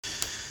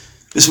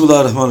Bismillah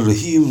ar-Rahman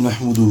ar-Rahim.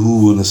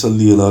 Nahmaduhu wa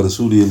nasalli ala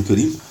Rasulih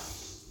al-Kareem.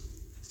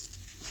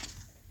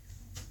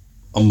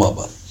 Amma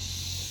ba'd.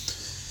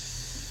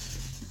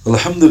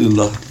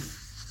 Alhamdulillah.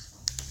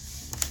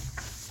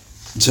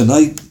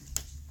 Tonight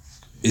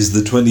is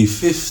the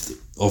 25th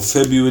of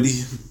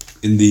February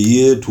in the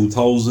year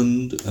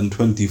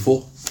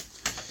 2024.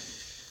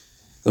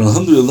 And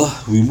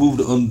Alhamdulillah, we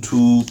moved on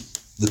to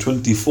the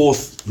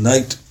 24th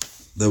night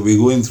that we're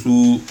going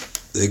through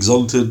the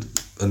exalted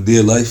and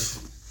dear life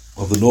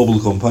of the noble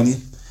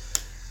companion,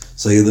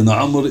 Sayyidina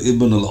Amr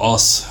ibn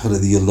Al-Aas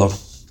radiyallahu.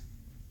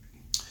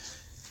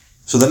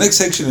 So the next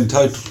section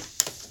entitled,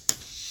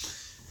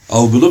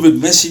 Our beloved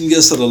Messenger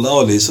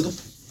sallallahu alayhi wa sallam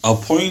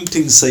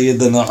appointing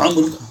Sayyidina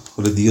Amr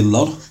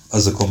radiyallahu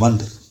as a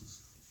commander.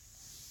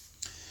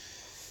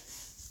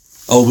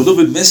 Our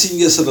beloved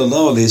Messenger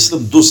sallallahu alayhi wa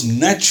sallam thus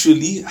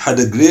naturally had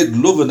a great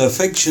love and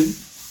affection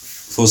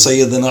for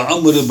Sayyidina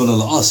Amr ibn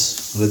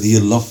Al-Aas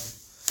radiyallahu,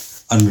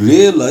 and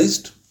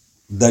realized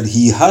that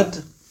he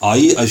had,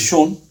 i.e. as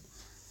shown,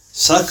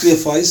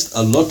 sacrificed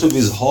a lot of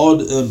his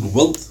hard-earned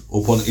wealth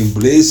upon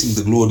embracing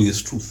the glorious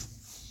truth.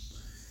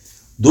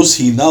 Thus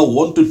he now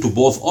wanted to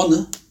both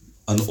honor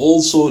and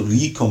also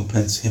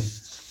recompense him.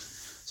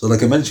 So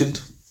like I mentioned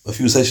a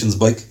few sessions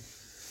back,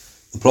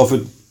 the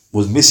Prophet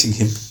was missing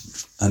him,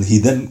 and he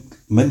then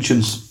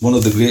mentions one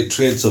of the great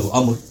traits of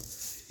Amr.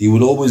 He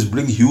would always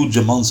bring huge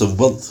amounts of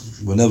wealth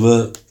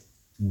whenever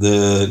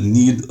the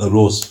need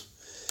arose.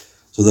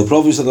 So the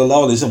Prophet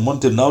ﷺ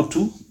wanted now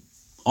to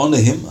honor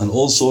him and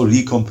also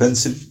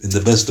recompense him in the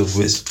best of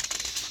ways.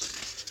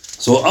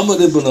 So Amr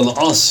ibn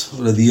Al-Aas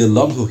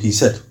radiyallahu anhu, he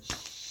said,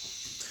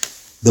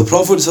 the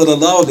Prophet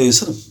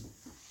ﷺ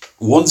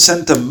once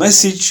sent a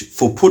message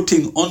for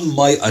putting on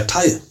my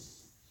attire,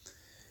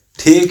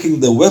 taking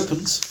the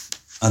weapons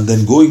and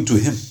then going to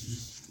him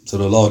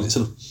sallallahu alaihi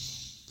wasallam.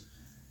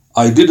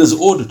 I did as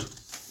ordered,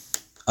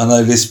 and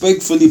I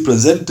respectfully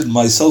presented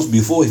myself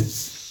before him.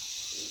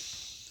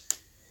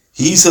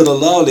 He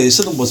sallallahu alayhi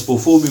wasallam was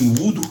performing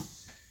wudu,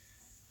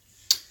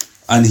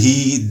 and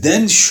he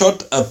then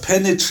shot a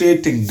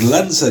penetrating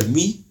glance at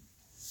me,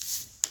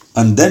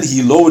 and then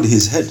he lowered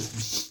his head.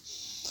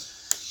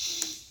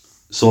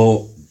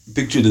 So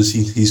picture the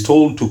scene. He's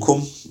told to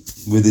come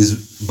with his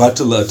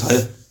battle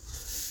attire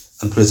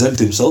and present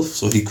himself.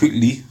 So he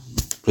quickly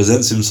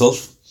presents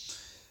himself,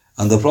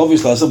 and the Prophet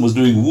ﷺ was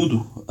doing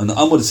wudu, and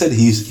Amr said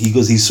he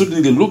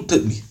suddenly looked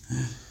at me,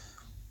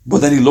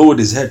 but then he lowered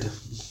his head.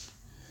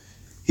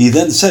 He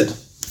then said,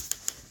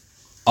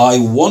 I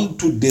want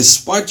to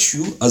dispatch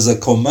you as a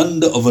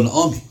commander of an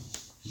army.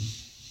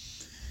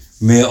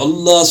 May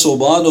Allah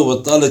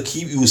SWT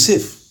keep you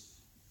safe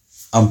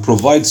and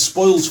provide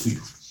spoils for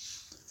you.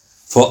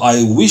 For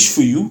I wish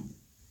for you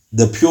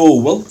the pure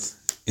wealth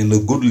in a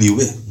goodly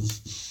way.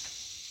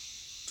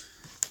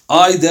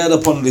 I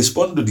thereupon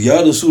responded,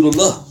 Ya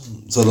Rasulullah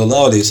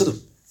sallallahu alayhi wasallam,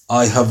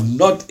 I have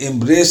not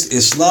embraced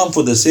Islam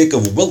for the sake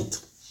of wealth.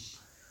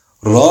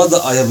 Rather,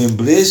 I have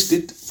embraced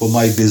it for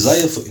my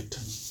desire for it.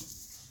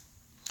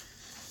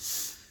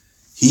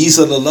 He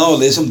sallallahu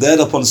alayhi wa sallam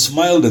thereupon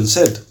smiled and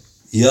said,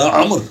 Ya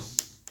Amr,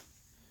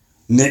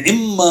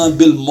 ni'imma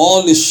bil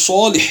mali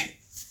salih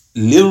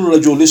lil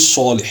rajulis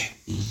salih.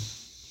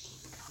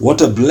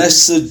 What a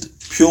blessing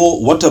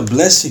pure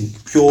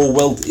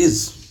wealth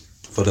is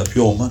for a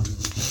pure man.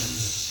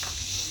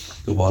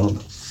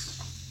 Subhanallah.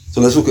 So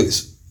let's look at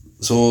this.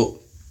 So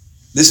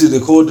this is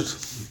recorded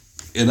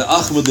in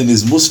Ahmad in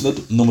his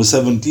Musnad, number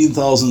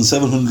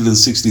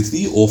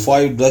 17,763 or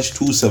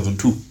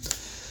 5-272.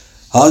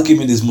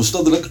 Hakim in his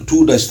Mustadrak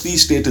 2-3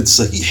 stated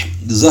Sahih.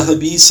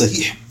 Zahabi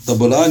Sahih.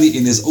 Tabarani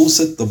in his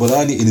Awsat,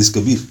 Tabarani in his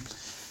Kabir.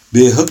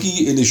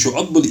 Bayhaqi in his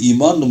Shu'ab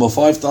al-Iman, number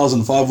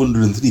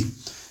 5,503.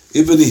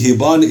 Ibn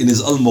Hibban in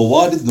his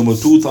Al-Mawarid, number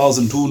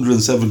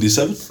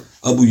 2,277.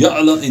 Abu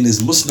Ya'la in his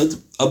Musnad,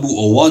 Abu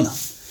Awana.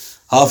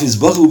 Hafiz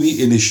Baghawi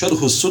in his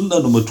Sharh al-Sunnah,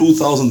 number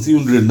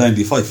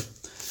 2,395.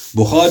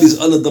 Bukhari's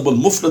Al-Adab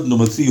al-Mufrad,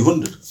 number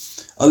 300.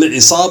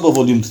 Al-Isaba,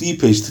 volume 3,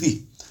 page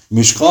 3.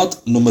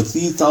 Mishkat, number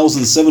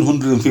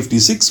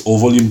 3756, or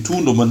volume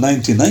 2, number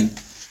 99,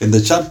 in the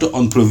chapter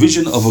on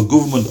provision of a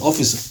government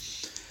officer.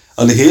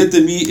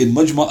 Al-Haytami in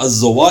Majma'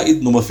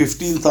 al-Zawaid, number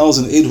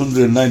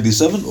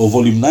 15,897, or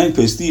volume 9,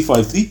 page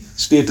 353,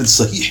 stated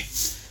Sahih.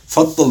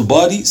 Fath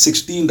al-Bari,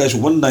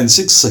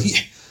 16-196,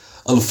 Sahih.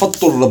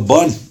 Al-Fath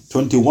al-Rabbani,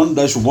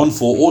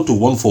 21-140 to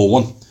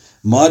 141.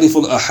 Ma'arif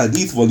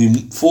al-Ahadith,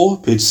 volume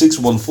 4, page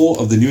 614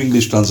 of the New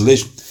English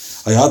Translation.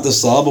 Ayat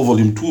al-Sahaba,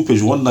 volume 2,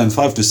 page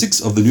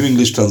 195-6 of the New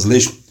English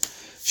Translation.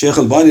 Shaykh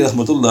al-Bani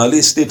rahmatullah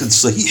alayhi stated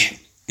Sahih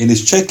in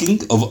his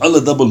checking of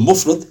Al-Adab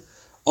al-Mufrad,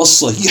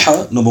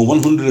 As-Sahiha, number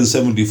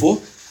 174,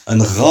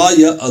 and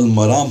Ghaya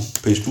al-Maram,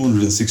 page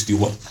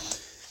 261.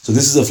 So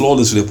this is a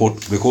flawless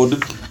report,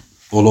 recorded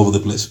all over the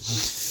place.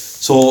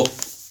 So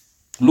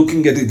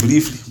looking at it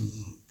briefly,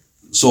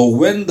 so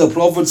when the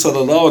Prophet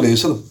sallallahu alayhi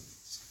wasallam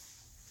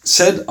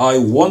said, I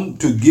want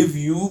to give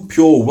you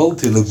pure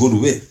wealth in a good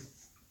way,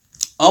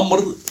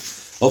 Amr,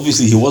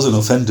 obviously he wasn't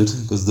offended,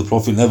 because the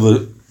Prophet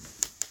never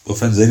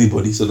offends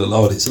anybody,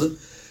 sallallahu alayhi wasallam.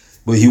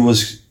 But he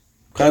was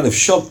kind of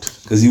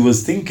shocked because he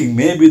was thinking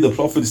maybe the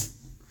Prophet's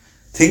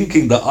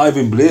thinking that I've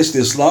embraced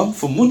Islam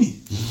for money.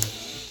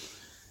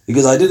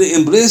 Because I didn't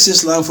embrace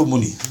Islam for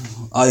money.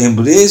 I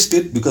embraced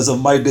it because of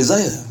my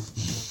desire.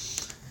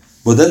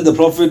 But then the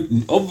Prophet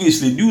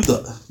obviously knew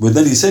that. But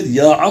then he said,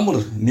 Ya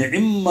Amr,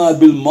 ni'imma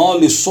bil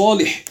mali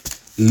salih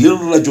lil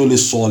rajul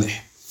salih.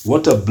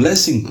 What a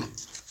blessing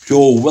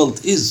pure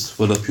wealth is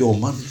for the pure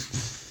man.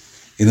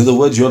 In other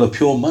words, you're a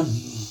pure man.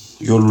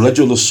 You're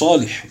rajul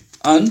salih.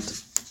 And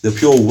the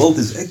pure wealth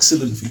is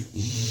excellent for you.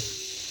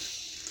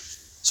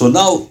 So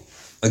now,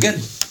 again,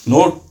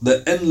 note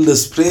the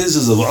endless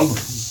praises of Amr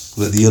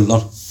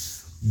radiyallahu anhu.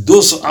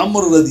 Thus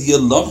Amr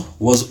radiyallahu anhu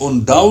was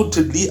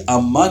undoubtedly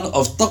a man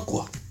of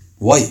taqwa.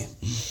 Why?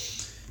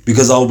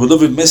 Because our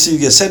beloved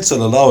Messenger said,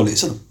 sallallahu alayhi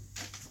wasallam,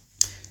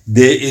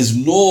 there is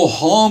no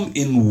harm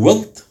in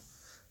wealth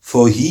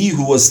for he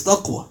who has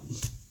taqwa,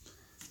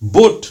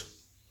 but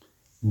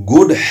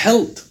good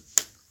health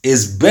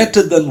is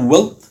better than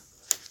wealth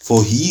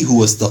for he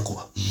who has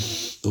taqwa.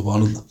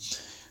 Subhanallah.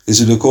 This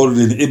is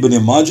recorded in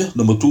Ibn Majah,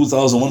 number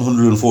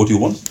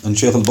 2141, and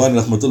Shaykh Al-Bani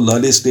rahmatullah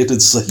alayhi stated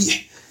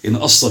Sahih in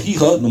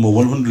As-Sahiha, number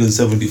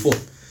 174.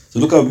 So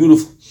look how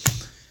beautiful.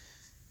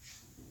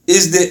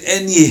 Is there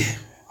any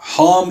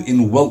harm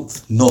in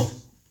wealth? No.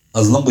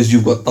 As long as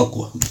you've got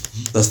taqwa.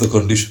 That's the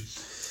condition.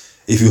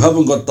 If you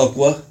haven't got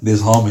taqwa, there's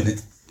harm in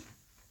it.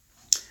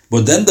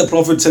 But then the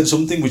Prophet said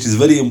something which is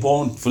very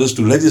important for us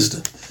to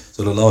register.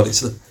 Sallallahu Alaihi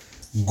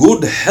Wasallam.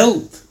 Good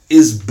health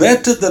is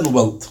better than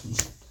wealth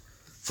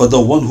for the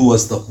one who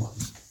has taqwa.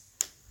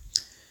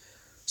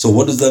 So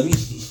what does that mean?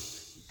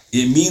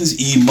 It means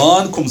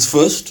Iman comes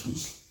first,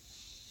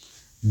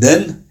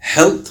 then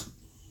health,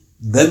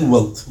 then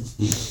wealth.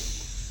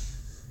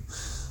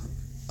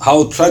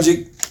 How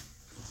tragic,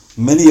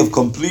 many have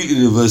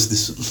completely reversed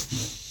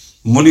this.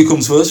 Money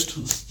comes first,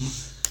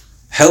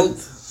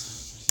 health,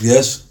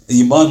 yes,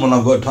 Iman when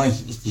I've got time.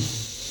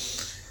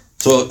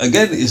 So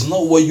again, it's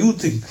not what you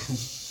think,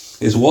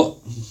 it's what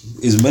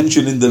is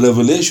mentioned in the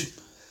revelation.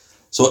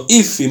 So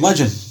if,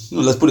 imagine,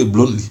 let's put it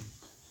bluntly,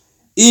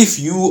 if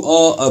you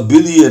are a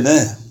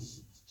billionaire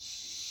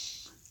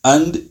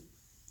and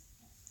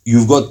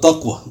you've got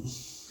taqwa,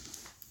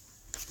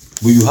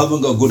 but you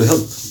haven't got good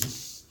health,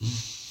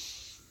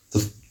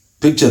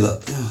 picture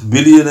that.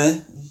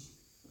 Billionaire,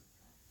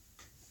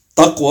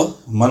 taqwa,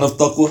 man of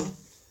taqwa,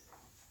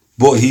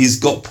 but he's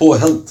got poor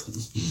health.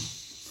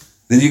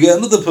 Then you get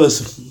another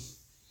person,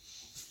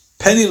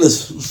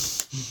 penniless,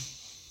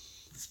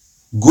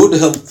 good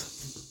health,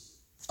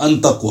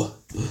 and taqwa.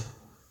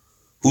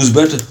 Who's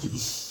better?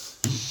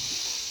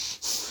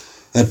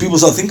 And people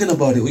start thinking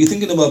about it. What are you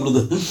thinking about,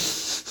 brother?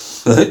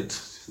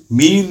 Right?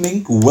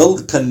 Meaning,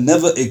 wealth can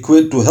never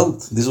equate to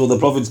health. This is what the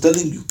Prophet is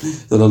telling you.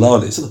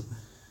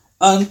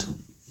 And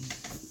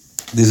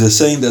there's a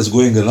saying that's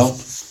going around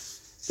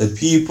that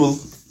people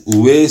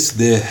waste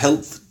their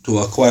health to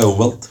acquire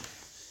wealth,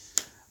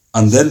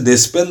 and then they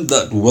spend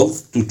that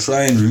wealth to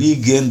try and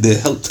regain their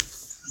health.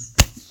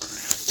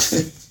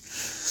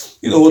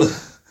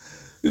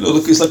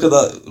 Look, it's like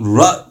that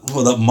rat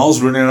or that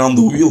mouse running around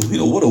the wheel.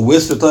 What a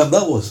waste of time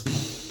that was.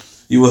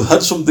 You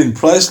had something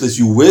priceless,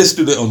 you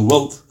wasted it on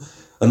wealth,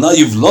 and now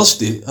you've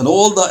lost it, and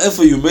all that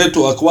effort you made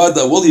to acquire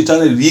that wealth, you're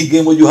trying to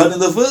regain what you had in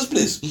the first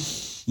place.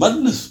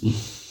 Madness.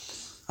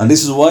 And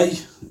this is why,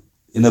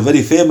 in a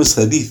very famous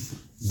hadith,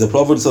 the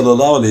Prophet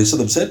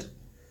ﷺ said,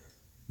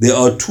 there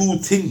are two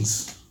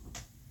things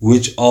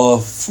which are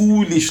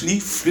foolishly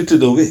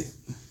frittered away: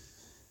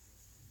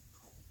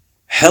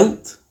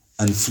 health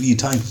and free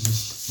time.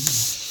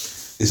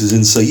 This is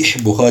in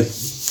Sahih Bukhari.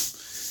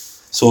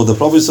 So the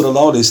Prophet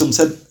ﷺ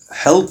said,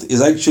 health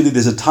is actually,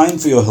 there's a time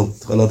for your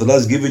health. Allah Ta'ala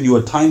has given you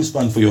a time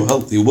span for your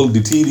health. It will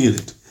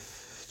deteriorate,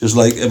 just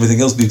like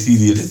everything else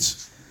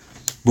deteriorates.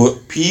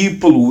 But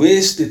people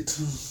waste it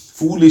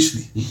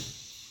foolishly.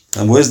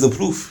 And where's the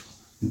proof?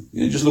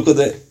 Just look at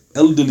the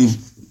elderly,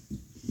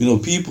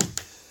 people.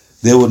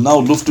 They would now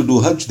love to do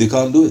Hajj, they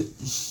can't do it.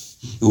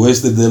 They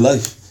wasted their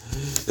life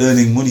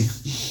earning money.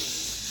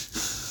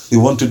 They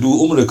want to do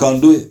Umrah,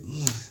 can't do it.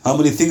 How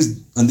many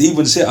things, and they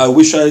even say, I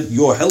wish I had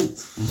your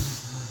health.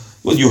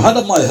 Well, you had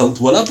my health,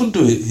 what happened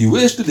to it? He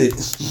wasted it.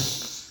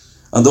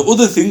 And the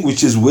other thing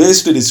which is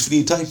wasted is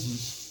free time.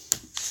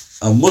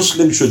 A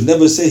Muslim should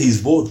never say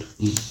he's bored.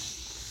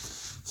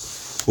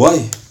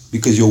 Why?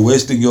 Because you're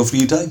wasting your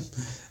free time.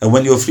 And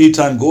when your free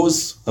time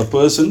goes, a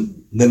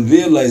person then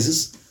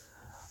realizes,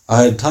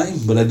 I had time,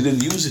 but I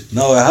didn't use it.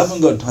 Now I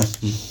haven't got time.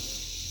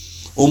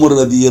 Umar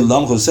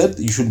radiyallahu anhu said,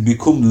 you should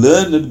become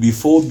learned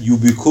before you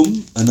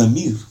become an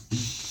Amir.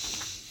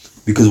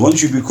 Because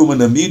once you become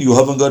an Amir, you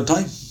haven't got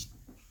time.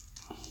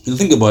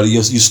 Think about it.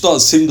 You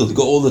start single, you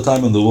got all the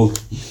time in the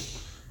world.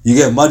 You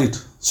get married,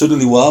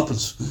 suddenly what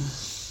happens?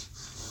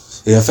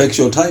 It affects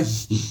your time.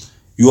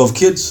 You have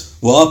kids,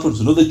 what happens?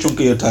 Another chunk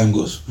of your time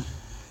goes.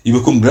 You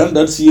become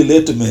granddad, see you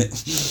later, mate.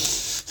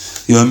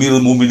 You're Amir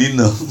al-Mu'mineen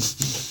now.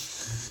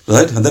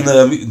 Right? And then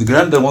the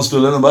granddad wants to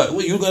learn about,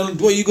 what are you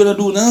gonna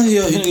do now?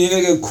 You're gonna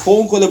get a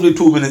phone call every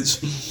 2 minutes.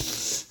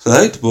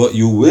 Right? But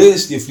you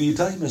waste your free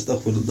time,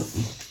 astaghfirullah.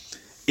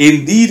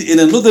 Indeed, in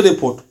another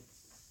report,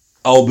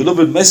 our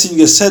beloved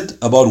messenger said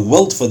about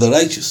wealth for the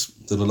righteous,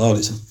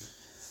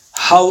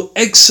 how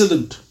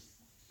excellent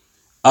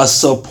a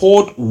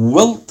support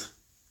wealth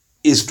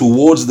is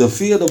towards the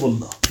fear of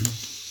Allah.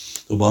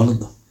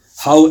 Subhanallah.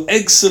 How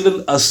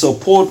excellent a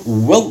support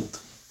wealth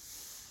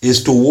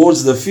is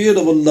towards the fear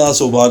of Allah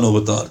subhanahu wa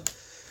ta'ala.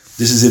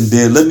 This is in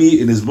Daylami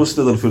in his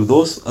Musnad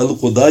al-Firdaus,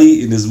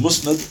 Al-Qudai in his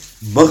Musnad,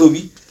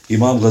 Baghawi,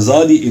 Imam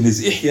Ghazali in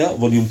his Ihya,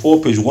 volume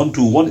 4, page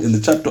 121, in the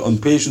chapter on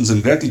patience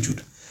and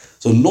gratitude.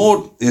 So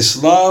note,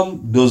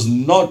 Islam does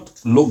not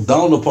look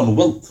down upon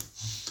wealth.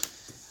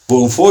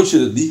 But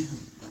unfortunately,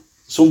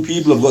 some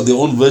people have got their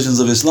own versions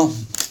of Islam.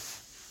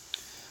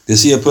 They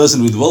see a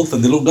person with wealth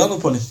and they look down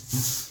upon him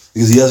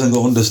because he hasn't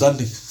got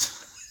understanding.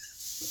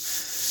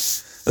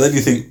 And then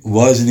you think,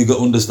 why hasn't he got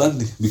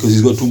understanding? Because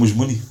he's got too much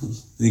money.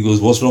 He goes,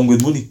 what's wrong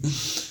with money?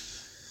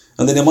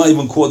 And then they might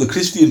even quote the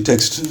Christian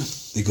text.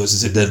 He goes,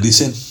 it's a deadly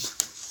sin.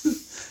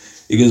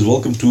 He goes,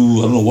 welcome to,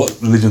 I don't know what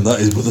religion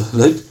that is, brother,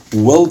 right?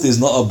 Wealth is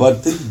not a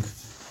bad thing.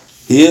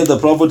 Here the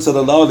Prophet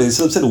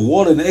ﷺ said,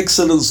 what an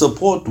excellent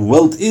support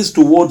wealth is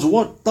towards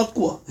what?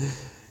 Taqwa.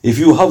 If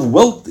you have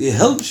wealth, it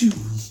helps you.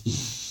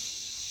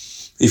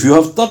 If you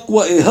have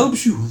taqwa, it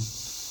helps you.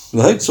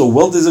 Right? So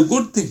wealth is a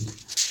good thing.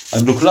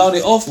 And to crown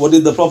it off, what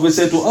did the Prophet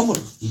say to Amr?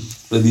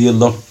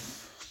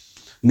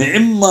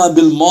 Ni'imma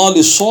bil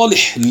mali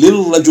salih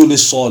lil rajul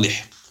salih.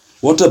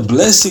 What a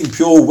blessing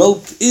pure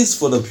wealth is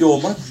for the pure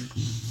man.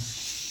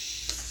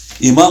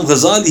 Imam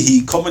Ghazali,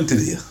 he commented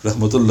here,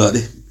 rahmatullah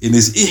alayh, in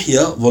his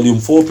Ihya, volume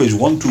 4, page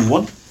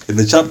 121, in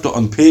the chapter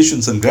on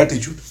patience and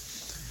gratitude.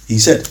 He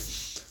said,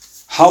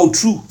 how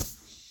true.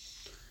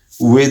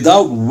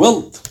 Without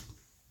wealth,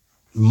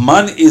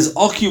 man is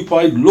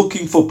occupied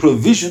looking for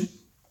provision,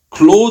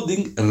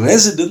 clothing,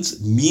 residence,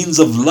 means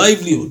of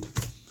livelihood.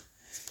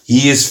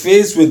 He is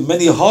faced with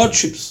many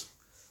hardships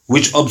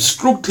which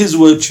obstruct his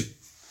worship,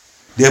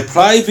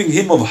 depriving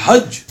him of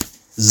Hajj,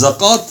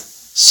 Zakat,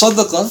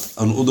 Sadaqah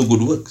and other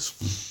good works.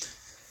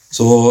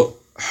 So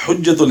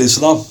Hujjatul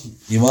Islam,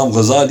 Imam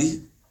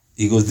Ghazali,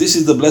 he goes, this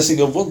is the blessing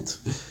of wealth.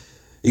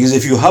 He goes,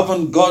 if you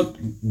haven't got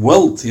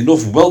wealth,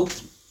 enough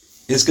wealth,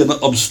 it's going to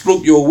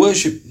obstruct your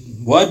worship.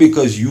 Why?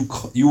 Because you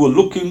were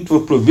looking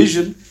for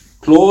provision,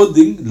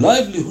 clothing,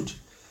 livelihood.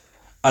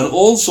 And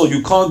also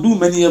you can't do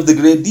many of the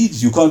great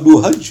deeds. You can't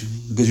do Hajj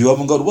because you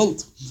haven't got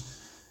wealth.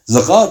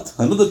 Zakat,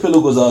 another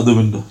pillow goes out the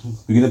window.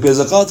 You're going to pay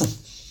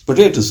zakat,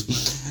 potatoes.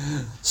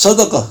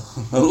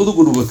 Sadaqah and other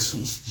good works.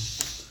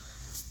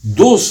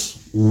 Thus,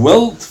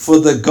 wealth for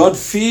the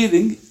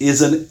God-fearing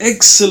is an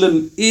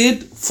excellent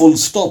aid, full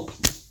stop.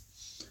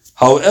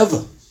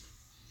 However,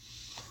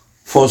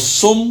 for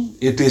some,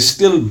 it is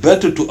still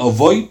better to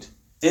avoid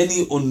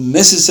any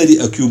unnecessary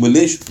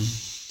accumulation.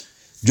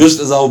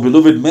 Just as our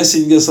beloved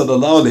Messenger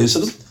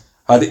ﷺ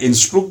had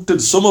instructed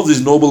some of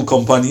his noble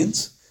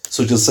companions,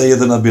 such as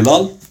Sayyidina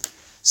Bilal,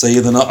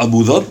 Sayyidina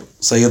Abu Dhar,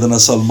 Sayyidina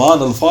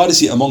Salman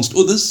al-Farisi, amongst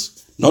others,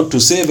 not to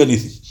save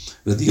anything.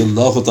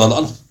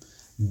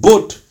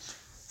 But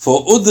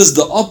for others,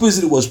 the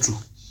opposite was true.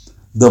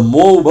 The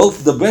more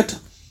wealth, the better.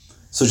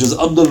 Such as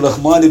Abdul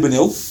Rahman ibn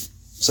Auf,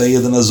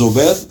 Sayyidina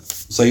Zubair,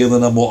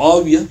 Sayyidina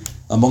Muawiyah,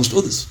 amongst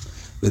others.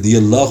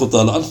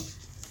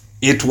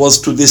 It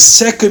was to this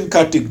second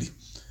category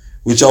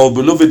which our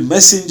beloved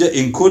messenger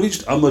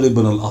encouraged Amr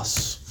ibn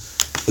Al-Aas.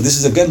 But this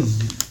is again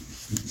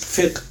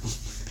fiqh.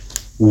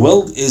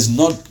 Wealth is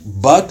not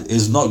bad,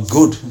 is not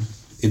good.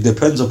 It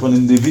depends upon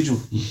individual.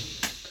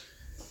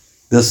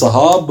 The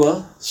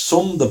Sahaba,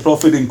 some the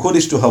Prophet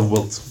encouraged to have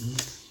wealth.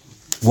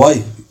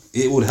 Why?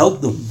 It would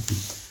help them.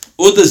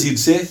 Others he'd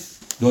say,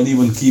 don't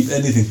even keep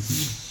anything.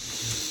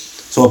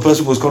 So a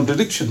person was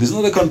contradiction. It's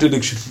not a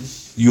contradiction.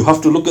 You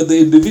have to look at the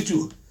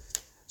individual.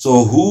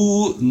 So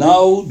who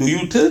now do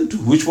you turn to?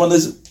 Which one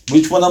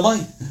am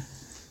I?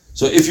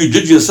 So if you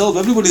judge yourself,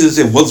 everybody's going to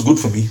say, wealth's good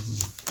for me.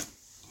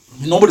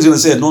 Nobody's going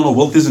to say, no,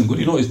 wealth isn't good.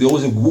 They always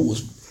say,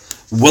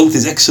 wealth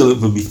is excellent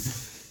for me.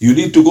 You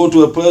need to go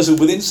to a person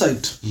with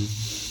insight.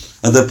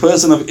 And the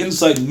person of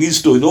insight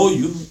needs to know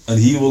you, and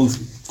he will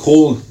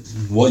call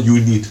what you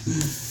need.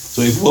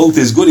 So if wealth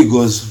is good, he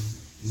goes,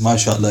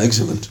 mashallah,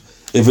 excellent.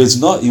 If it's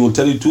not, he will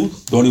tell you to,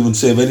 don't even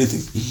save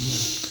anything.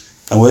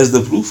 And where's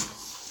the proof?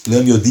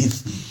 Learn your deen.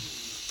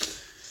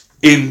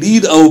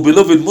 Indeed, our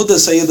beloved mother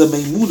Sayyidah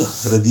Maymuna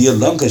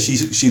radiyallahu anha,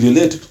 she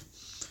related.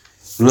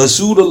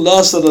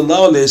 Rasulullah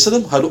sallallahu alayhi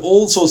wasallam had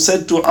also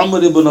said to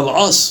Amr ibn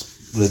Al-Aas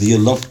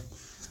radiyallahu anhu,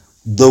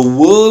 the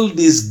world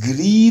is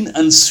green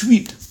and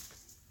sweet.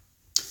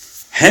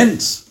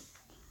 Hence,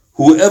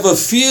 whoever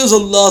fears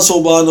Allah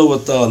subhanahu wa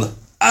ta'ala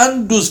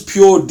and does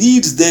pure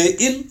deeds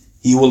therein,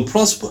 he will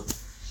prosper.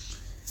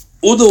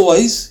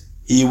 Otherwise,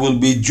 he will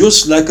be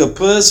just like a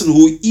person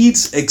who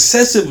eats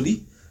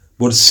excessively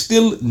but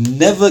still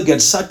never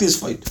gets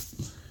satisfied.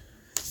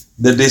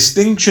 The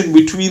distinction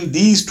between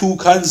these two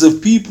kinds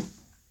of people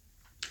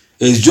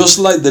is just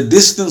like the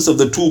distance of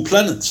the two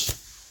planets.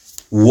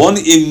 One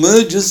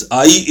emerges,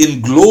 i.e.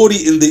 in glory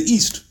in the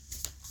east,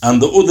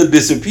 and the other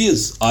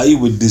disappears, i.e.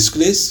 with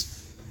disgrace,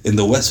 in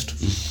the west.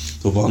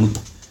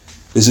 Subhanallah.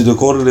 This is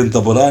recorded in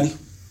Tabarani.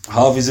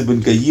 Hafiz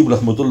ibn Qayyim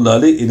rahmatullah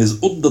alayh in his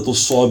Uddatus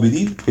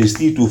Sabirin, page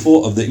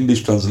 324 of the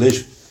English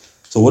translation.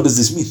 So what does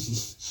this mean?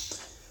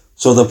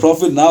 So the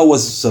Prophet now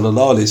was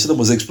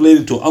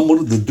explaining to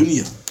Amr the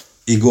dunya.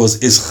 He goes,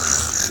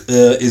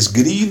 is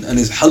green and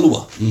is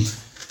halwa.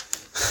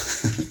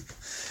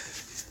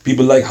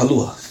 People like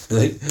halwa,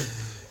 right?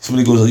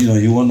 Somebody goes,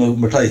 you want a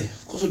mitai?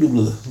 Of course I do,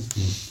 brother.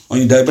 Are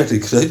you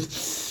diabetic,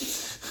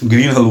 right?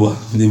 Green halwa,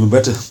 even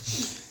better.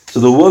 So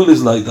the world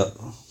is like that.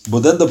 But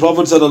then the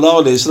Prophet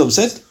ﷺ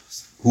said,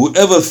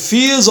 whoever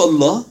fears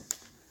Allah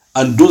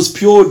and does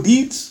pure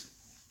deeds,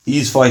 he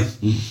is fine.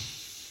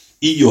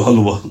 Eat your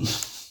halwa.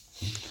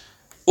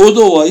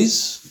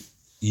 Otherwise,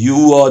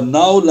 you are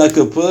now like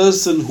a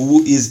person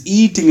who is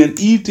eating and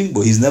eating,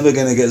 but he's never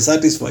going to get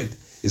satisfied.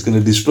 It's going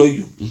to destroy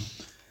you.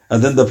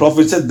 And then the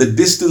Prophet said the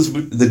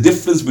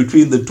difference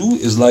between the two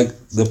is like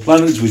the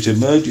planets which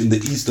emerge in the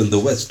east and the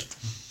west.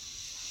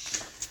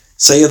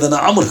 Sayyidina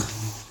Amr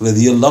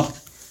radiyallahu,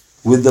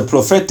 with the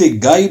prophetic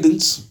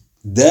guidance,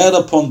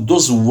 thereupon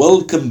thus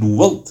welcomed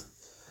wealth,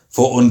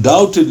 for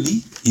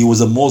undoubtedly he was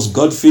a most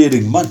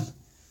God-fearing man,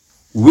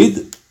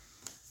 with,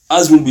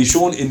 as will be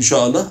shown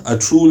inshallah, a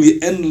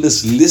truly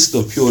endless list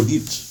of pure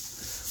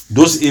deeds,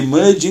 thus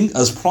emerging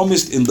as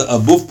promised in the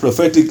above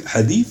prophetic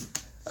hadith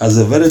as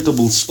a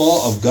veritable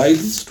star of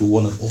guidance to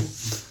one and all.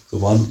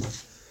 Subhanallah.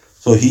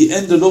 So he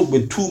ended up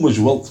with too much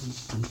wealth,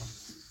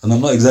 and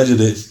I'm not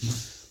exaggerating.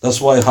 That's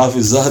why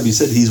Hafiz Zahabi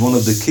said he's one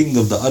of the king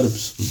of the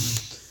Arabs.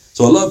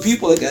 So a lot of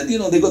people, again,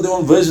 they got their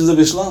own versions of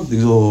Islam. They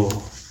go,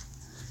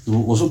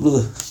 what's up,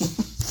 brother?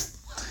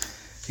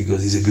 He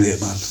goes, he's a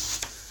great man,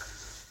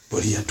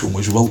 but he had too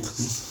much wealth.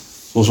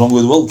 What's wrong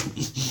with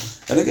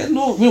wealth? And again,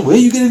 no, where are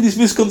you getting these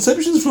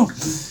misconceptions from?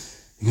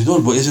 He goes,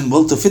 no, but isn't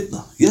wealth a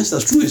fitna? Yes,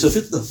 that's true, it's a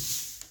fitna.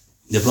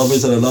 The Prophet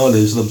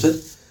ﷺ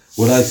said,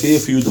 what I fear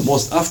for you the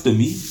most after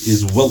me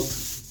is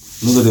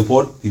wealth. Another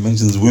report, he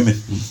mentions women.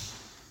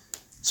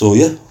 So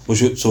yeah,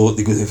 so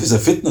if it's a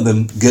fitna,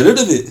 then get rid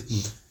of it.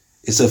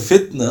 It's a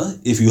fitna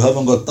if you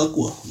haven't got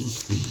taqwa.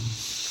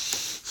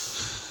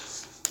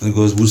 And he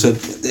goes, who said,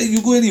 you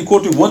go and you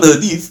quote one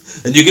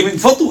hadith and you're giving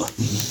fatwa.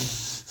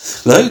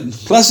 Right?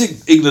 Classic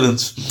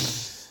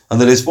ignorance. And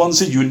the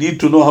response is, you need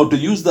to know how to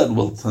use that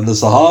wealth. And the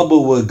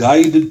Sahaba were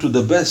guided to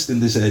the best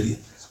in this area.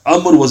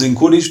 Amr was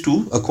encouraged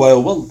to acquire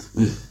wealth.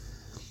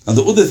 And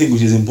the other thing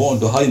which is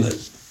important to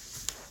highlight,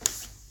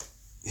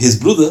 his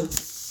brother,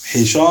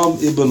 Hisham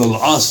ibn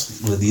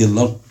Al-Aas,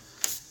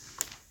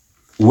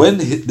 when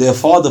their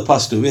father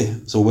passed away,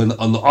 so when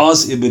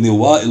Al-Aas ibn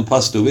Wa'il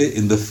passed away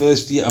in the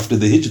first year after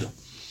the Hijrah,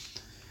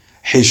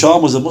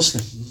 Hisham was a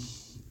Muslim,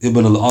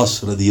 ibn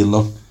Al-Aas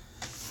radiyallahu.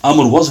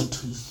 Amr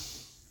wasn't.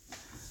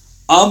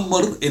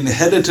 Amr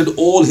inherited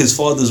all his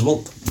father's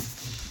wealth.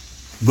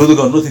 Brother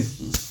got nothing.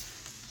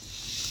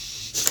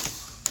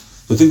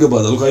 So think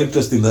about that. Look how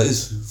interesting that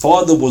is.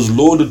 Father was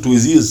loaded to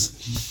his ears.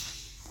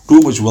 Too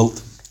much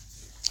wealth.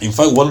 In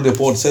fact, one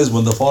report says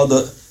when the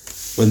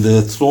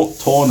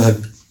thorn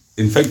had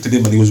infected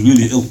him and he was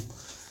really ill,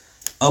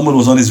 Amr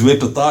was on his way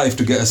to Taif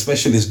to get a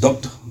specialist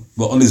doctor,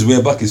 but on his way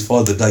back his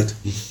father died.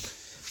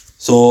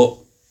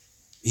 So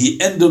he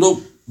ended up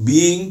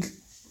being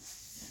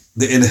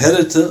the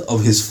inheritor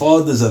of his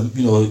father's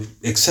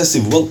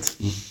excessive wealth.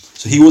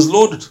 So he was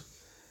loaded.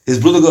 His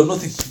brother got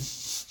nothing.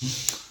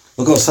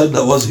 Look how sad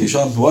that was,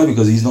 Hisham. Why?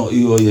 Because he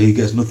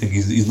gets nothing.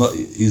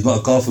 He's not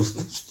a kafir.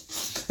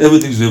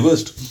 Everything's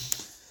reversed.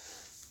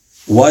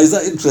 Why is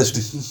that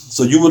interesting?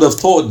 So you would have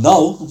thought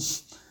now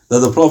that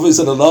the Prophet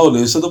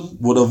ﷺ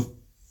would have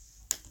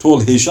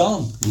told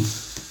Hisham,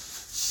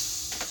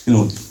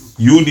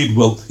 you need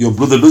wealth, your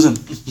brother doesn't.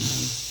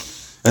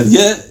 And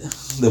yet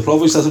the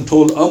Prophet ﷺ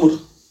told Amr,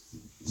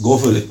 go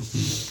for it.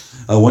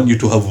 I want you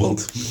to have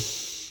wealth.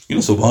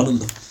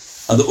 Subhanallah.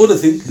 And the other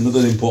thing,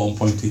 another important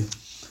point here,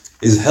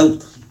 is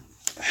health.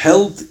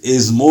 Health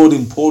is more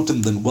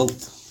important than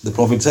wealth. The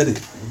Prophet said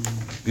it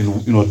in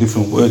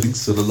different wordings.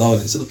 Sallallahu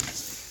Alaihi Wasallam.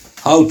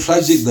 How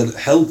tragic that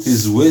health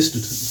is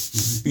wasted.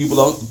 People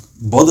are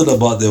bothered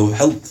about their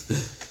health.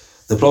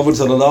 The Prophet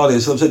Sallallahu Alaihi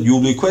Wasallam said,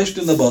 you'll be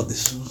questioned about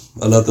this.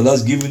 Allah Ta'ala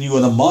has given you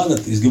an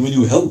amanat. He's given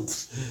you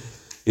health.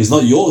 It's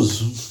not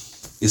yours.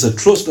 It's a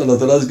trust Allah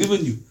Ta'ala has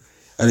given you.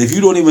 And if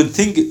you don't even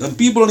think it, and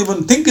people don't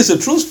even think it's a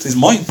trust, it's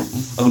mine.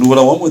 I can do what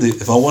I want with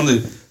it. If I want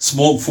to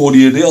smoke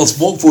 40 a day, I'll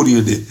smoke 40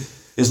 a day.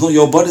 It's not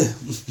your body.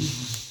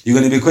 You're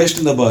going to be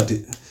questioned about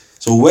it.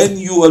 So when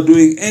you are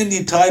doing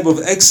any type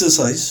of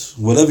exercise,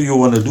 whatever you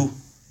want to do,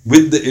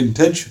 with the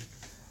intention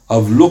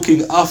of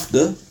looking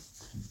after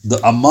the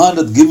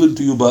amanat given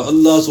to you by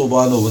Allah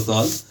subhanahu wa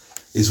ta'ala,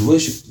 is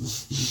worship.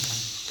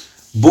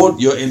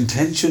 But your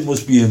intention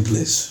must be in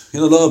place.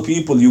 A lot of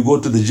people, you go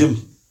to the gym.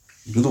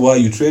 Why are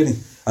you training?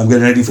 I'm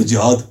getting ready for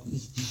jihad.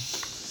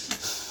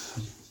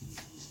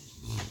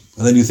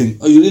 And then you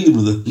think, are you really,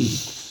 brother?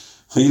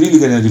 Are you really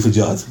getting ready for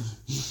jihad?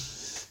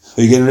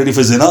 Are you getting ready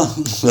for zina?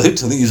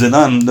 Right? I think zina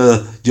and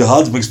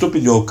jihad mixed up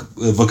in your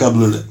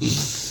vocabulary.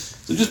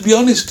 So just be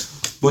honest.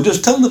 But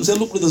just tell them, say,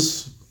 look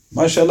brothers,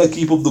 mashallah,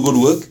 keep up the good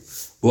work,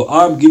 but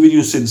I'm giving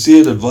you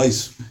sincere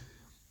advice.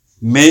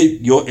 Make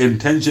your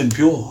intention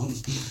pure.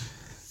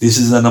 This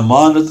is an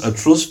amanat, a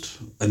trust,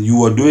 and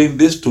you are doing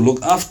this to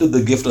look after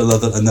the gift of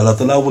Allah, and Allah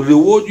Ta'ala will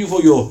reward you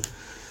for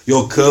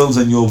your curls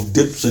and your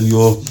dips and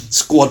your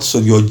squats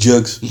and your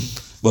jerks.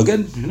 But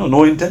again,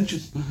 no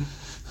intention.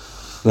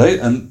 Right?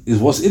 And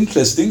what's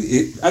interesting,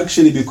 it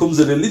actually becomes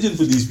a religion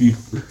for these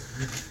people.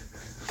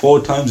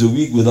 4 times a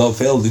week without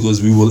fail,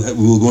 because we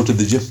will go to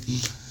the gym.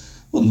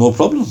 Well, no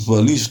problem. Well,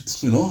 at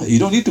least, you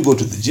don't need to go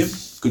to the gym.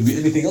 Could be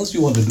anything else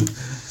you want to do.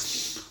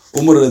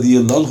 Umar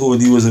radiallahu anhu,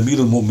 when he was Amir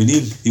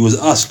al-Mu'mineen, he was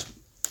asked,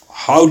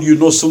 how do you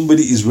know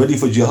somebody is ready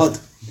for jihad?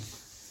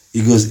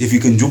 He goes, if you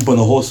can jump on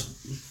a horse.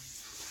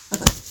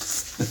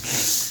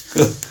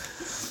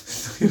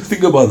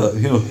 Think about that,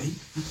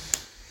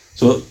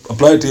 So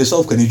apply it to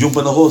yourself. Can you jump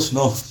on a horse?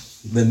 No.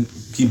 Then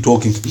keep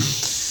talking.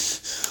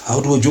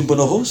 How do I jump on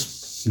a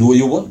horse? Do what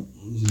you want.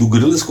 Do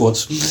gorilla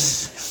squats.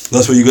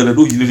 That's what you gotta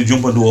do. You need to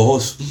jump onto a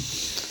horse.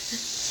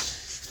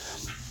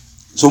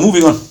 So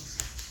moving on.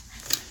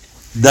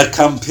 The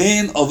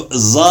campaign of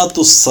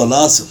Dhaatus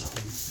Salaasil.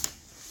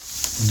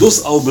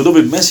 Thus our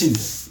beloved Messenger,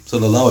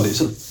 sallallahu alayhi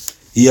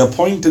wasallam, he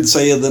appointed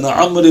Sayyidina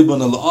Amr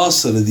ibn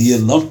Al-Aas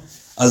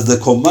as the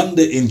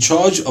commander in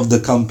charge of the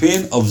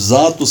campaign of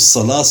Dhaatus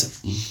Salaasil.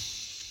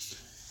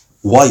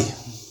 Why?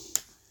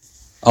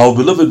 Our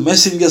beloved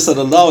Messenger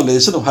sallallahu alayhi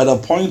wasallam had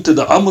appointed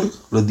Amr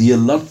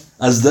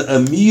as the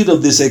Amir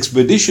of this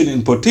expedition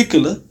in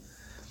particular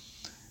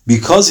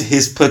because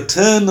his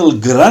paternal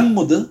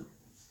grandmother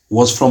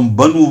was from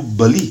Banu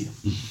Bali.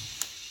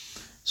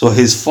 So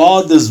his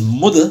father's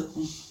mother,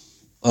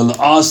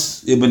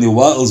 Al-As ibn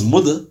Wa'il's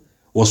mother,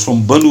 was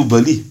from Banu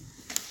Bali.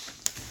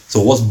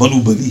 So what's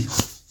Banu Bali?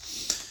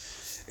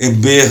 In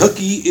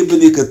Bayhaqi ibn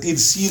Kathir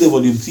Sira,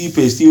 volume 3,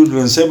 page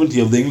 370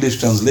 of the English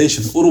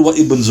translation, Urwa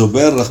ibn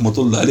Zubair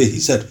rahmatullah alayhi, he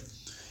said,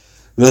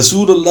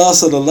 Rasulullah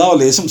sallallahu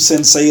alayhi wasallam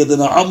sent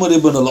Sayyidina Amr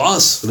ibn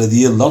Al-Aas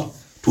radiyallahu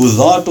to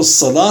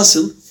Dhaatus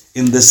Salaasil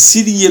in the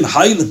Syrian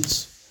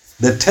highlands,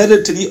 the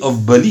territory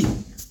of Bali.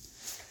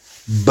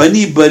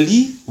 Bani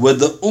Bali were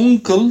the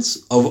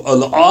uncles of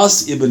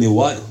Al-As ibn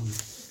Wa'il.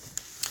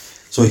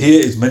 So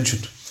here it's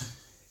mentioned,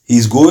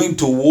 he's going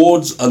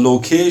towards a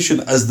location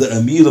as the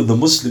Amir of the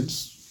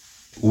Muslims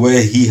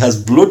where he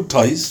has blood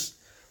ties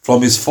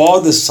from his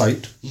father's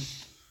side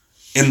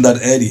in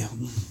that area.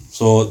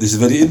 So this is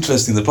very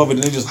interesting. The Prophet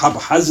didn't just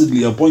haphazardly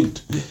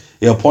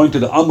he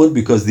appointed Amr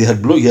because he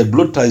had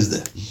blood ties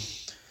there.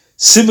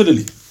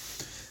 Similarly,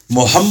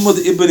 Muhammad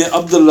ibn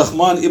Abdul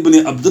Rahman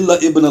ibn Abdullah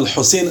ibn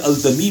al-Hussein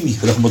al-Tamimi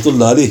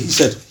rahmatullah alayhi, he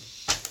said,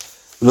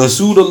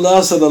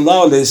 Rasulullah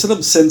sallallahu alayhi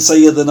wasallam sent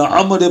Sayyidina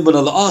Amr ibn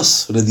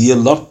Al-Aas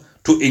radiyallahu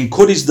to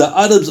encourage the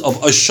Arabs of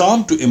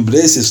Asham to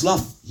embrace Islam.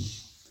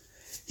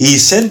 He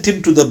sent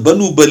him to the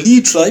Banu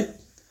Bali tribe,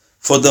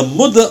 for the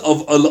mother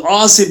of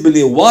Al-As ibn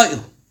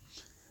Wa'il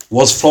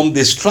was from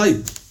this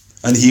tribe,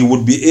 and he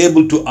would be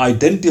able to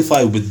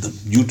identify with them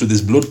due to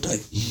this blood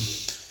tie.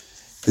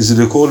 This is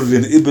recorded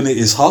in Ibn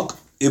Ishaq,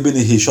 Ibn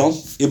Hisham,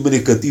 Ibn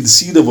Kathir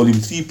Sira, volume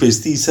 3, page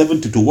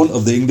 370 to 1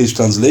 of the English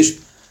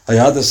translation,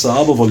 Hayat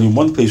al-Sahaba, volume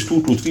 1, page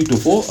 223 to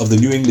 4 of the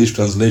New English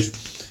translation.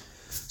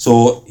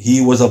 So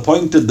he was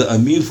appointed the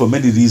Amir for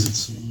many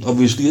reasons.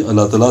 Obviously,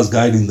 Allah Ta'ala is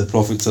guiding the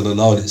Prophet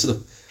sallallahu alaihi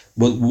wasallam.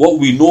 But what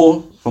we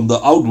know from the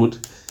outward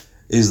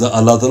is that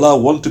Allah Ta'ala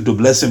wanted to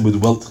bless him with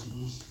wealth.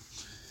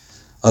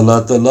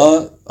 Allah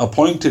Ta'ala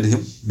appointed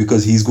him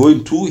because he's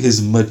going to his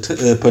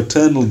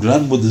paternal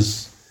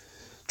grandmother's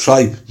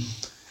tribe,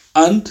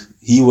 and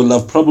he will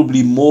have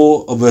probably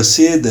more of a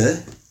say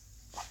there,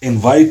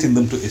 inviting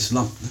them to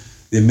Islam.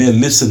 They may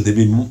listen,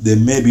 they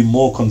may be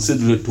more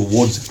considerate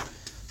towards it.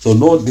 So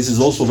note, this is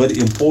also very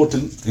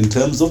important in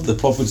terms of the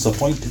Prophet's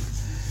appointing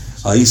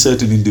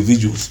certain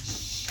individuals.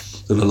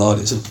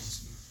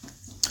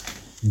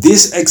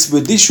 This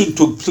expedition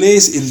took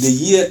place in the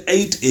year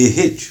 8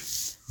 AH,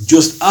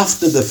 just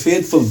after the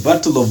fateful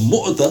battle of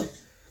Mu'tah,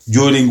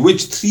 during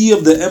which 3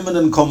 of the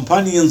eminent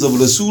companions of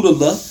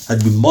Rasulullah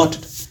had been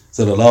martyred.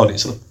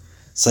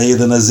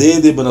 Sayyidina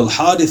Zayd ibn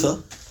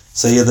al-Haritha,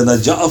 Sayyidina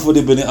Ja'far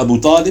ibn Abu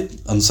Talib,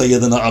 and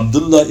Sayyidina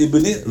Abdullah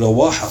ibn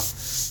Rawaha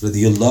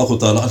radiyallahu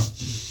ta'ala.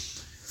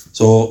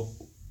 So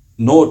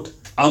note,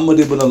 Amr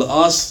ibn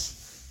Al-As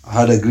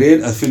had a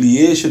great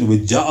affiliation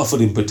with Ja'far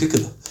in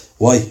particular.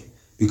 Why?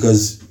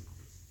 Because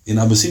in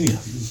Abyssinia,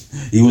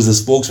 he was the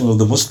spokesman of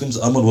the Muslims,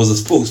 Amr was the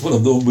spokesman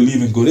of the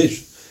unbelieving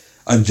Quraysh.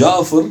 And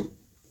Ja'far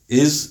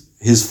is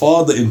his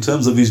father in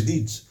terms of his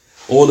deeds.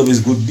 All of his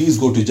good deeds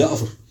go to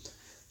Ja'far.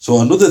 So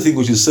another thing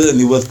which is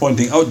certainly worth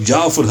pointing out,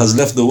 Ja'far has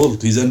left the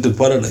world, he's entered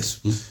paradise.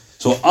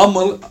 So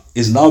Amr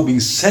is now being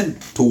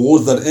sent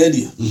towards that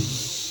area.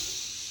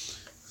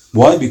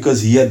 Why?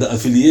 Because he had the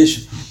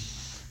affiliation.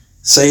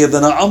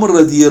 Sayyidina Amr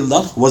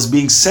radiyallahu was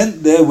being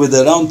sent there with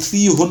around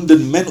 300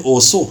 men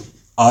or so,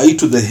 i.e.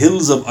 to the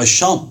hills of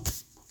Asham,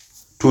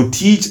 to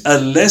teach a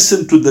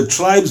lesson to the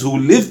tribes who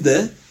lived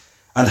there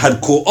and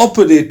had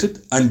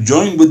cooperated and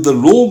joined with the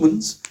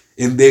Romans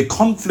in their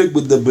conflict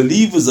with the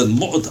believers at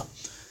Mu'tah.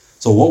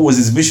 So what was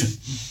his mission?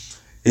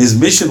 His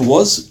mission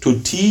was to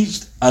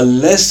teach a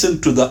lesson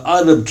to the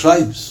Arab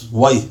tribes.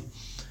 Why?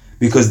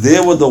 Because they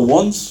were the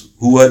ones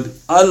who had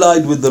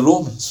allied with the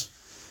Romans,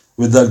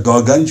 with that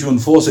gargantuan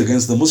force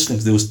against the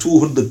Muslims. There was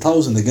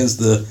 200,000 against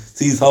the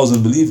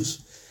 3,000 believers.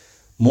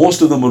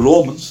 Most of them were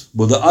Romans,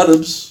 but the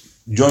Arabs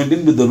joined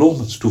in with the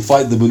Romans to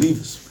fight the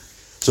believers.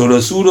 So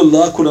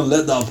Rasulullah couldn't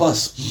let that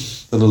pass.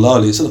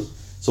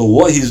 So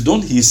what he's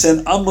done, he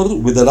sent Amr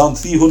with around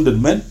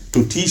 300 men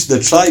to teach the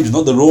tribes,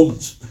 not the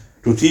Romans,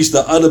 to teach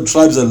the Arab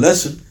tribes a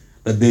lesson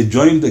that they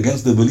joined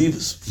against the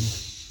believers.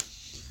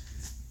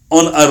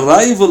 On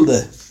arrival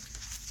there,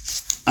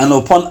 and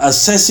upon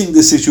assessing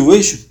the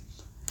situation,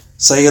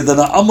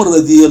 Sayyidina Amr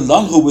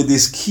radiallahu anhu, with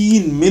his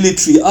keen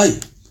military eye,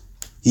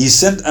 he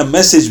sent a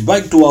message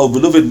back to our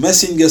beloved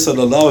Messenger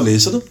sallallahu alayhi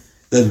wasallam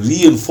that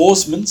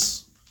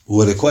reinforcements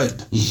were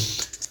required.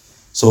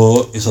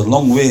 So it's a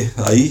long way,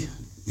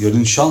 you're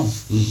in Sham.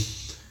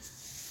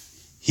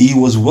 He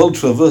was well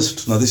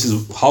traversed. Now this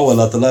is how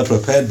Allah Ta'ala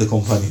prepared the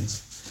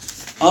companions.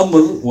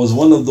 Amr was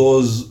one of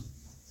those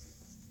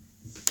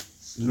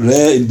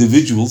rare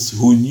individuals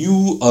who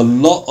knew a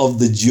lot of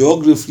the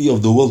geography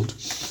of the world.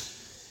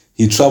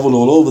 He traveled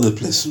all over the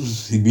place.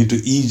 He's been to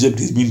Egypt,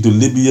 he's been to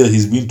Libya,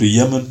 he's been to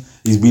Yemen,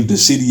 he's been to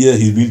Syria,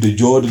 he's been to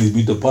Jordan, he's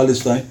been to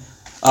Palestine,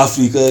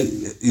 Africa,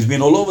 he's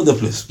been all over the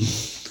place.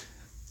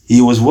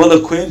 He was well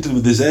acquainted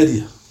with this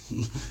area.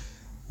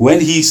 When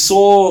he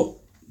saw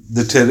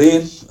the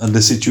terrain and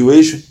the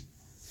situation,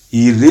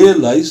 he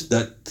realized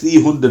that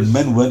 300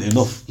 men weren't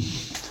enough.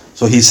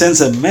 So he sends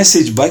a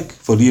message back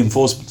for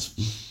reinforcements.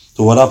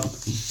 So what happened?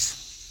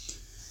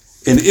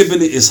 In Ibn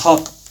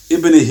Ishaq,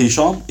 Ibn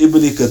Hisham,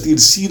 Ibn Kathir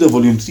Sira,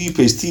 volume 3,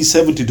 page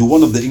 370 to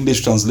 1 of the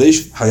English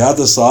translation, Hayat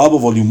al-Sahaba,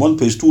 volume 1,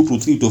 page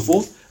 223 to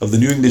 4 of the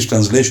New English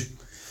translation,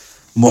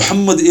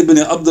 Muhammad ibn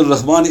Abdul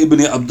Rahman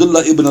ibn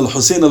Abdullah ibn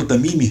al-Husayn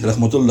al-Tamimi,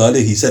 rahmatullah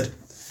alayhi, he said,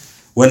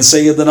 when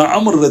Sayyidina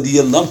Amr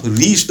radiallahu anhu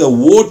reached a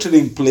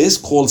watering place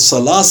called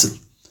Salaasil,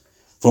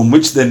 from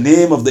which the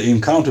name of the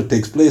encounter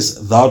takes place,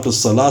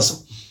 Dhaatus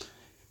Salaasil,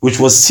 which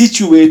was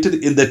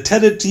situated in the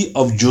territory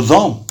of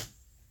Judham,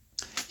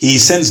 he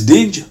sensed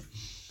danger.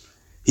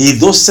 He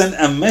thus sent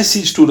a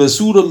message to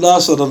Rasulullah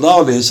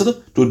sallallahu alayhi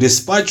wasallam to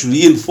dispatch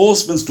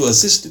reinforcements to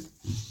assist him.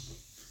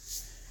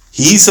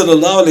 He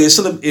sallallahu alayhi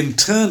wasallam in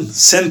turn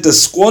sent a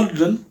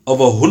squadron of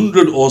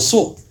 100 or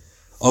so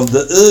of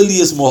the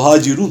earliest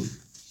Muhajirun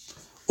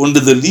under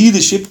the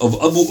leadership of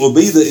Abu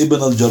Ubayda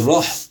ibn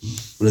Al-Jarrah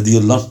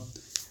radiyallahu.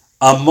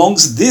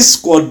 Amongst this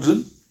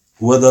squadron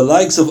were the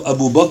likes of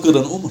Abu Bakr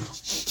and Umar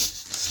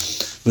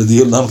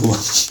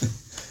radiyallahu.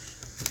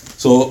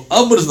 So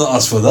Amr is not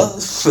asked for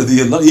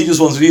that, he just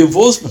wants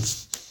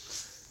reinforcements.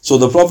 So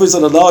the Prophet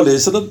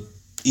ﷺ,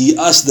 he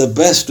asked the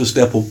best to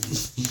step up.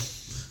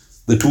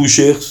 The two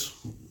sheikhs,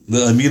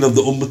 the Amir of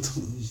the Ummah,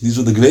 these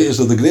were the greatest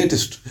of the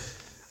greatest.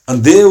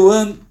 And they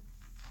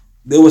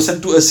were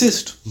sent to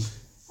assist.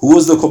 Who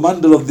was the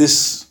commander of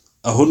this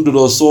 100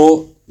 or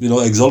so,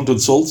 exalted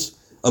souls?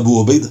 Abu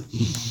Ubayda.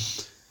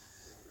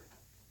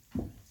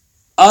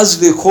 As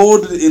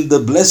recorded in the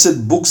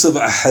blessed books of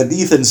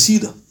Hadith and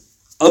Seerah,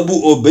 Abu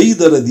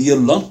Ubayda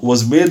radiyallahu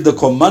was made the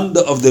commander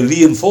of the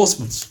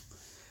reinforcements,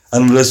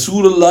 and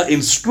Rasulullah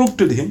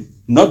instructed him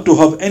not to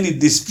have any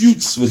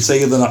disputes with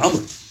Sayyidina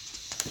Amr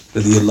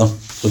radiyallahu.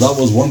 So that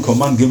was one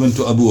command given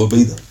to Abu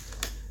Ubayda.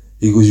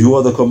 He goes, you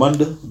are the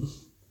commander.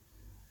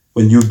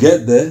 When you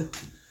get there,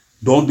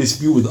 don't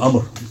dispute with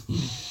Amr.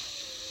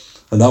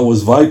 And that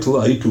was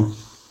vital to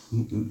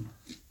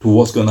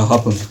what's going to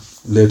happen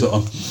later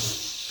on.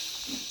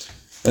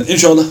 And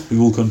inshallah, we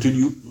will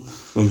continue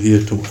from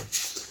here tomorrow.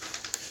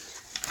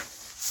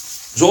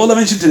 So all I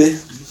mentioned today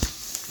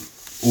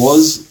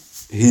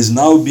was he's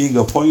now being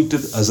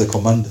appointed as a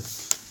commander,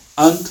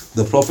 and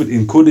the Prophet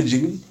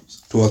encouraging him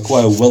to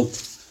acquire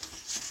wealth,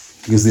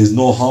 because there's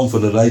no harm for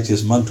the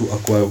righteous man to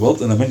acquire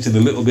wealth. And I mentioned a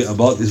little bit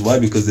about this. Why?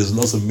 Because there's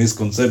lots of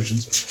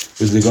misconceptions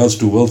with regards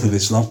to wealth in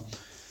Islam.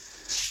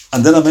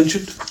 And then I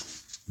mentioned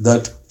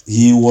that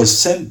he was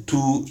sent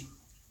to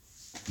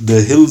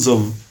the hills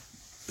of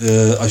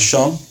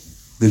Asham,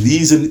 the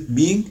reason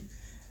being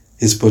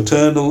his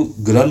paternal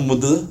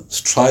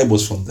grandmother's tribe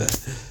was from there,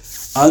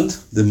 and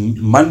the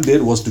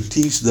mandate was to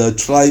teach the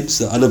tribes,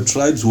 the Arab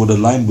tribes who were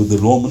aligned with the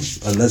Romans,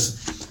 a lesson.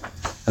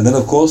 And then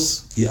of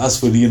course he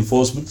asked for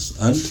reinforcements,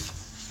 and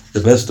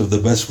the best of the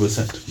best were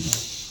sent.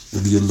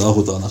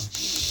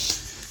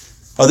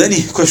 Are there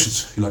any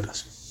questions you'd like to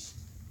ask?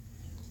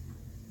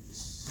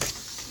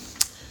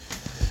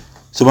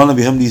 سبحان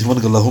بحمده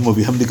سبحانك اللهم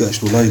وبحمدك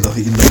أشهد أن لا إله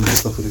إلا أنت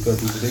أستغفرك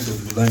وأتوب إليك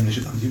وبالله من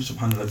الشيطان الرجيم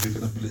سبحان ربك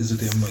رب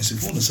العزة عما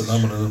يصفون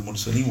وسلام على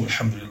المرسلين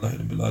والحمد لله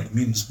رب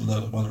العالمين بسم الله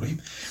الرحمن الرحيم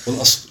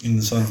والأصل إن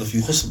الإنسان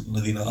لفي خسر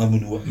الذين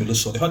آمنوا وعملوا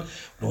الصالحات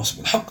ونواصوا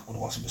بالحق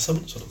ونواصوا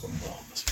بالصبر صدق الله.